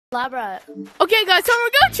Labra. Okay, guys, so we're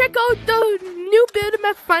gonna check out the new build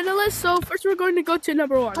map finalists. So first, we're going to go to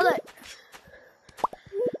number one.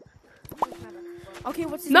 Okay,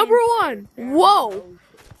 what's his number name? one? Whoa!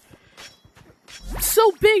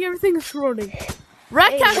 So big, everything is floating.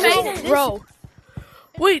 Rat Cafe, bro.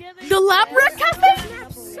 Wait, the Lab Rat Cafe?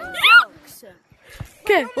 Yeah.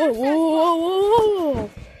 Okay. Whoa, whoa, whoa, whoa, whoa.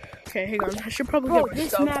 Okay, hang on. I should probably get my this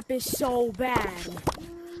stuff. map is so bad.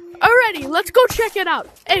 Alrighty, let's go check it out.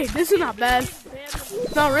 Hey, this is not bad.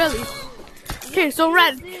 Not really. Okay, so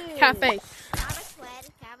Rat Cafe.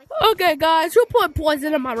 Okay, guys, who put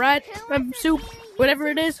poison in my rat soup? Whatever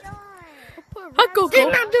it is. I'll go.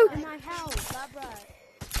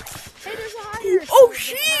 Oh,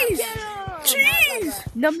 jeez!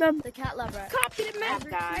 Jeez! Num num. The cat lab rat. Copy the map,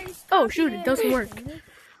 guys. Oh, shoot, it doesn't work.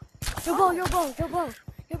 Yo, bro, come here.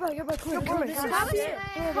 Copy,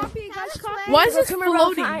 guys, copy. Why is this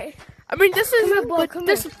floating? I mean, this isn't, but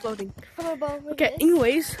this is floating. Come here, bro. Okay,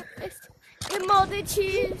 anyways. It molded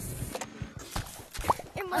cheese.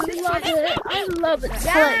 I love it.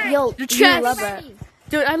 The You chest. lab rat.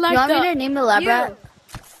 Dude, I You want me to like name the lab rat?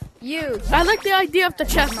 I like the idea of the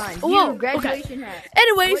chest. Whoa, okay.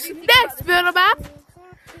 Anyways, next build map.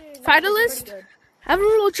 Finalist. Haven't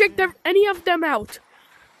really checked any of them out.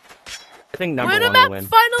 I think number Build one map will win.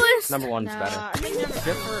 finalist. Number one's better.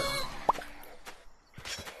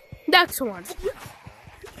 Next one.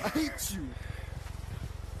 I hate you.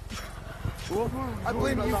 I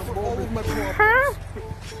blame you for all of my problems.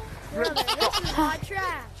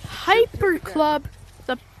 Hyper Club.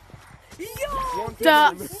 The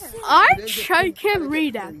Arch? I can't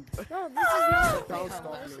read that.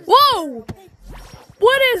 Whoa!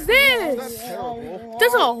 What is this?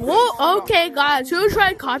 There's a whole. Okay, guys, who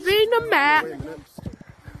tried copying the map?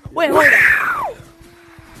 Wait, hold on.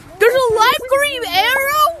 There's a live green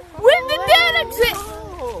arrow? When did that exist?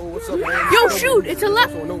 Yo, shoot! It's a lab.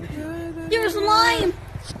 There's lime.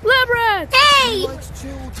 Lab rat. Hey!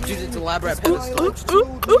 Dude, it's a lab rat pedestal.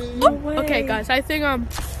 Okay, guys, I think I'm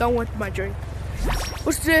done with my drink.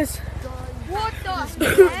 What's this? What the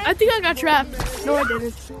I think I got trapped. No, I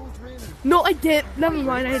didn't. No, I didn't. Never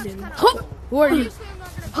mind, I didn't. Huh? Where are you?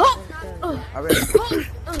 Huh?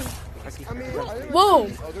 Whoa!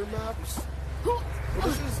 Other maps.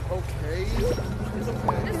 This is okay.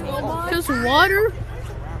 There's water?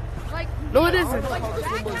 No, it isn't. I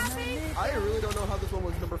really don't know how this one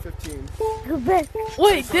was number 15.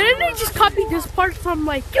 Wait, didn't they just copy this part from,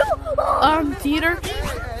 like, theater?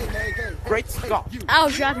 Hey. Great Scott.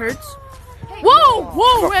 Ouch, that hurts. Whoa!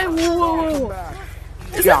 Whoa! Wait, whoa!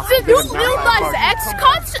 Is this the new Lil Nas X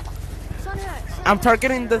concert? I'm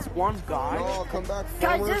targeting this one guy. Oh, come back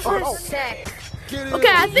Guys, forward. this was sick.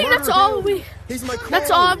 Okay, I think that's all we. He's my clone.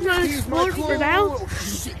 That's all I'm gonna He's my explore for clone. now.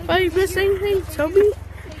 If I miss anything, tell me.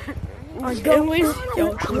 Anyways,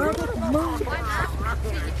 yo,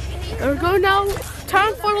 we're going now.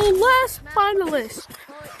 Time for the last finalist.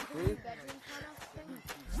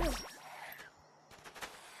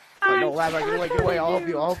 Wait, no, lab rat, get away. I'll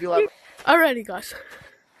help you, lab rat. Alrighty, guys.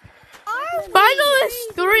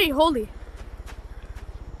 Finalist 3. Holy.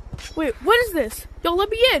 Wait, what is this? Yo, let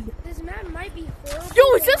me in. This map might be horrible. Yo,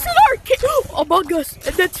 is this an arcade? Among Us and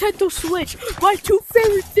Nintendo Switch. My two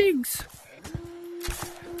favorite things.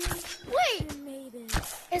 Wait.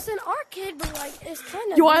 It's an arcade, but like, it's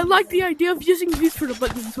kind of... Yo, I like the idea of using these for the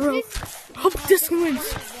buttons, bro. Hope this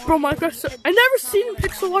wins. Bro, Minecraft. I never seen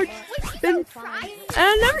pixel art and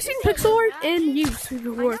I never seen pixel art in use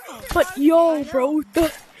before. But yo, bro, the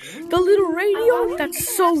little radio,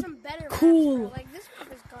 that's so cool.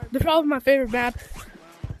 They're probably my favorite map.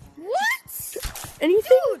 What?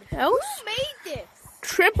 Anything else? Who made this?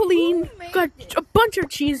 Trampoline. Got a bunch of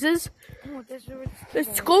cheeses.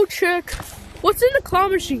 Let's go check. What's in the claw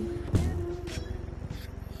machine?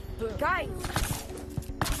 Guys.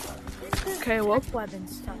 Okay, well.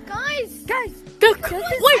 Weapons. Guys.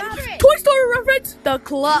 Wait, Toy Story reference. The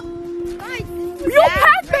claw. Guys. Yo,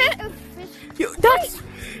 Pac-Man. Yo, that's.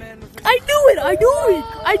 I knew it.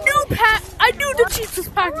 I knew the Jesus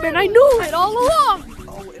Pac-Man. I knew it all along.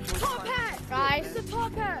 Top hat. Guys. The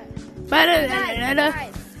top hat.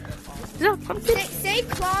 Guys. Is that a pumpkin? Say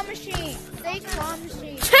claw machine. Say claw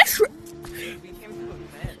machine. Tetris.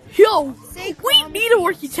 Yo, Say we need a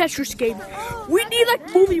working Tetris game. We need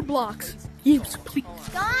like movie blocks. Yeeps, please.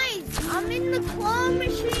 Guys, I'm in the claw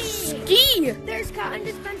machine. Ski. There's cotton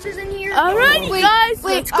dispensers in here. Alrighty, guys,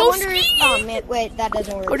 let's go skiing. Oh man, wait, that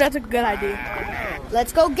doesn't work. Oh, that's a good idea.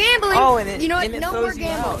 Let's go gambling. Oh, and it, you know what? and it No more throws you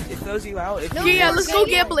out. gambling. It throws you out. If No you- Yeah, more let's go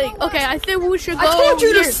gambling. gambling. Okay, I think we should go. I told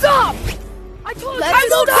you to here. stop. I told you. Let's I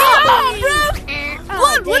don't stop. stop, bro.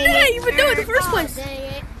 What did I even do in the first place?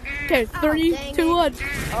 Okay, 3, 2, 1.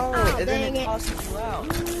 Oh, and then it tosses you out.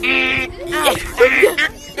 Yeah,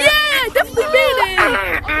 definitely made it.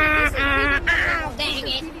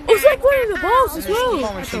 It was like one of the balls as The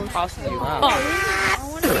well. machine tosses you out.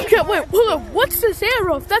 Oh. Okay, wait, hold on. What's this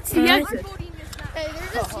arrow? If that's the exit. Hey,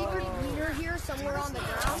 there's a secret meter here somewhere on the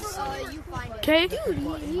ground. You find it. Okay.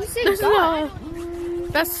 He said This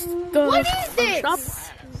is that's the What is this? shop.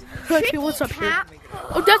 Let's see what's up here.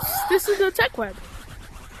 Oh, this is the tech web.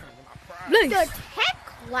 The Nice. tech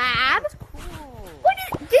lab? What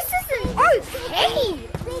is, this is an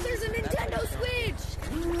arcade! Bro, there's a Nintendo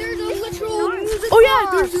Switch! There's a literal music Oh yeah,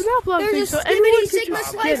 box. there's an apple thing, There's so a anyone Skibbity can Sigma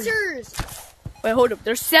just get it. slicers! Wait, hold up.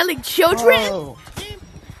 They're selling children? Oh.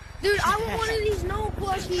 Dude, I want one of these no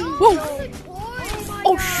plushies! Whoa. Oh,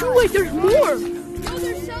 Oh shoot, wait, there's more. no,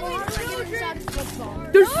 they're selling children!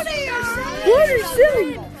 There's No, they are selling! what are you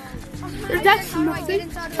selling? That's nothing.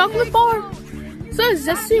 Chocolate bar. So is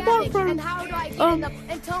zesty bar And from how do I get in the,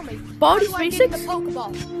 and tell me, Baldi's how do I get in the Basics?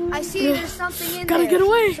 Pokeball? I see there's something in Gotta there. get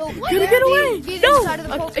away. So Gotta where get do you away. get No, inside of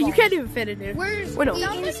the Pokeball? you can't even fit in there. Where's Wait, no.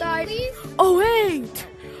 the inside? Oh wait,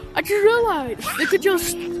 I just realized they could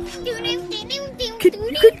just you could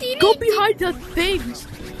go behind the things.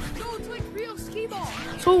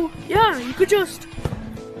 So yeah, you could just.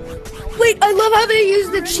 Wait, I love how they use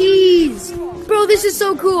the cheese. Bro, this is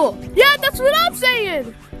so cool. Yeah, that's what I'm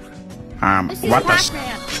saying. What the?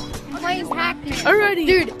 I'm playing Pac-Man. Alrighty,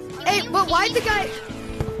 Dude, hey, but why the guy?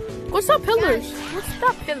 what's up, pillars? What's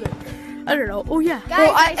that pillar? I don't know. Oh yeah.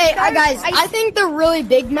 Well, I think the really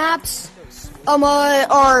big maps,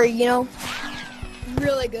 are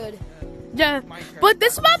really good. Yeah, but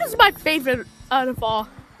this map is my favorite out of all.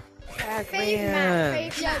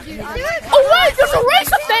 Man. Yeah, dude. Oh wait, there's a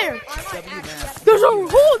race up there. There's a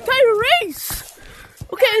whole entire race.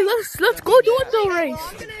 Okay, let's go do the race.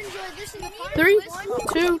 3,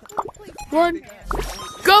 2, 1,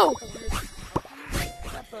 go!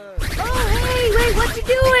 Oh, hey, wait, what you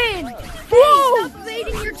doing? Whoa! Hey, stop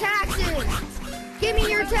evading your taxes. Give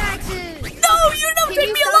me your taxes. No, you don't Can take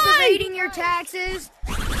you me stop alive! evading your taxes?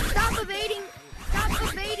 Stop evading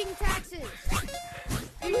taxes.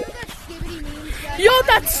 Do you know that skibbity memes? Guys? Yo,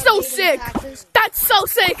 that's so Evading sick. taxes? That's so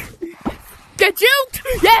sick. Get juked?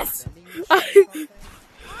 Yes.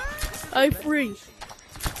 I free.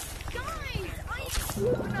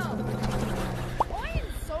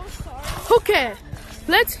 Okay,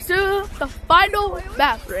 let's do the final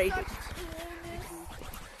map rating.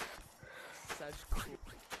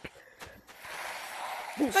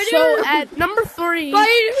 So at number 3,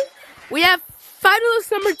 we have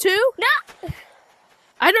finalist number 2. No.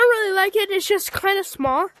 I don't really like it. It's just kind of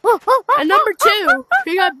small. And number 2,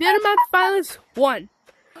 we got Bittermouth finalist 1,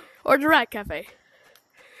 or the Rat Cafe.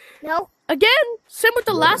 No. Again, same with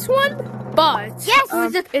the last one, but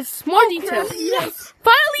Yes. it's more detailed. Yes.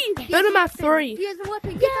 Finally, Bittermouth 3. He has a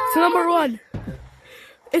weapon. So number 1,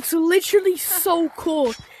 it's literally so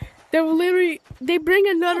cool. They bring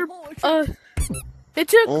another they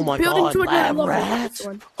took Oh my building god, to another lab level. rat? This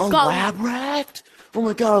one. A Scotland. lab rat? Oh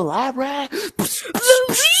my god, a lab rat?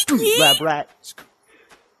 Luigi? Lab rat.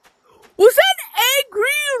 Was that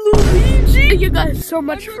angry Luigi? Thank you guys so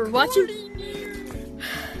much for watching.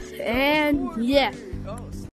 And yeah.